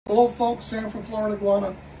Hello folks, Sam from Florida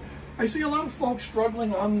Iguana. I see a lot of folks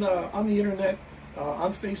struggling on the internet,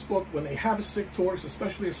 on Facebook, when they have a sick tortoise,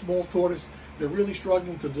 especially a small tortoise. They're really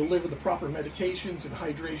struggling to deliver the proper medications and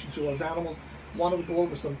hydration to those animals. Wanted to go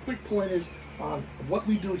over some quick pointers on what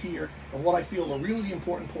we do here and what I feel are really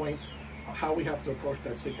important points on how we have to approach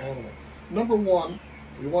that sick animal. Number one,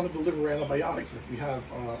 we want to deliver antibiotics. If we have,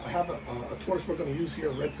 I have a tortoise we're going to use here,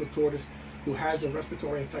 a Redfoot Tortoise, who has a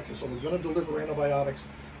respiratory infection, so we're going to deliver antibiotics.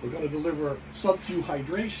 We're going to deliver sub-Q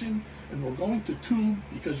hydration, and we're going to tube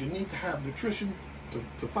because you need to have nutrition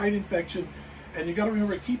to fight infection. And you got to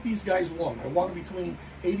remember, keep these guys warm. I want them between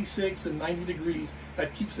 86 and 90 degrees.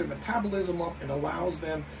 That keeps their metabolism up and allows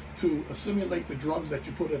them to assimilate the drugs that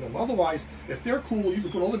you put in them. Otherwise, if they're cool, you can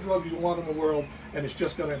put all the drugs you want in the world, and it's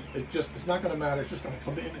not going to matter. It's just going to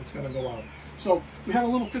come in, it's going to go out. So we have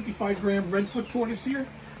a little 55-gram Redfoot Tortoise here.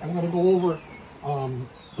 I'm going to go over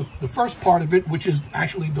the first part of it, which is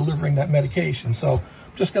actually delivering that medication. So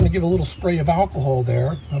I'm just going to give a little spray of alcohol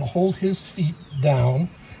there. I'm going to hold his feet down,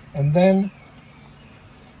 and then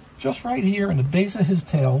just right here in the base of his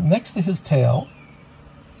tail, next to his tail,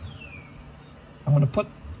 I'm going to put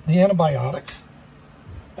the antibiotics.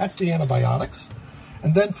 That's the antibiotics.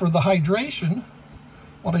 And then for the hydration,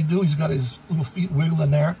 what I do, he's got his little feet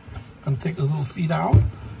wiggling there. I'm going to take his little feet out.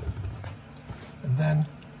 And then,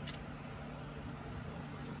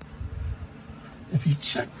 if you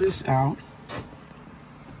check this out,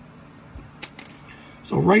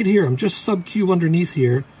 so right here, I'm just sub-Q underneath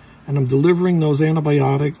here, and I'm delivering those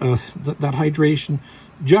antibiotic, that hydration,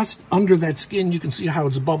 just under that skin. You can see how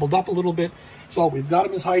it's bubbled up a little bit. So we've got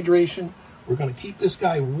him as hydration. We're going to keep this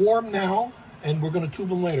guy warm now, and we're going to tube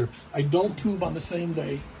him later. I don't tube on the same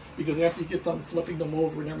day, because after you get done flipping them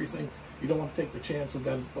over and everything, you don't want to take the chance of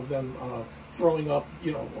them throwing up,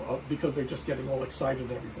 because they're just getting all excited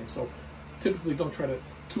and everything. So typically don't try to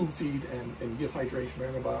tube feed and give hydration or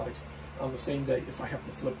antibiotics on the same day if I have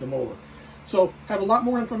to flip them over. So have a lot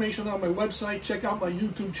more information on my website. Check out my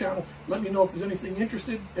YouTube channel. Let me know if there's anything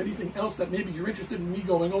else that maybe you're interested in me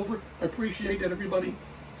going over. I appreciate it, everybody.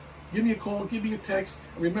 Give me a call, give me a text,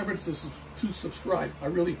 and remember to subscribe. I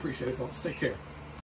really appreciate it, folks. Take care.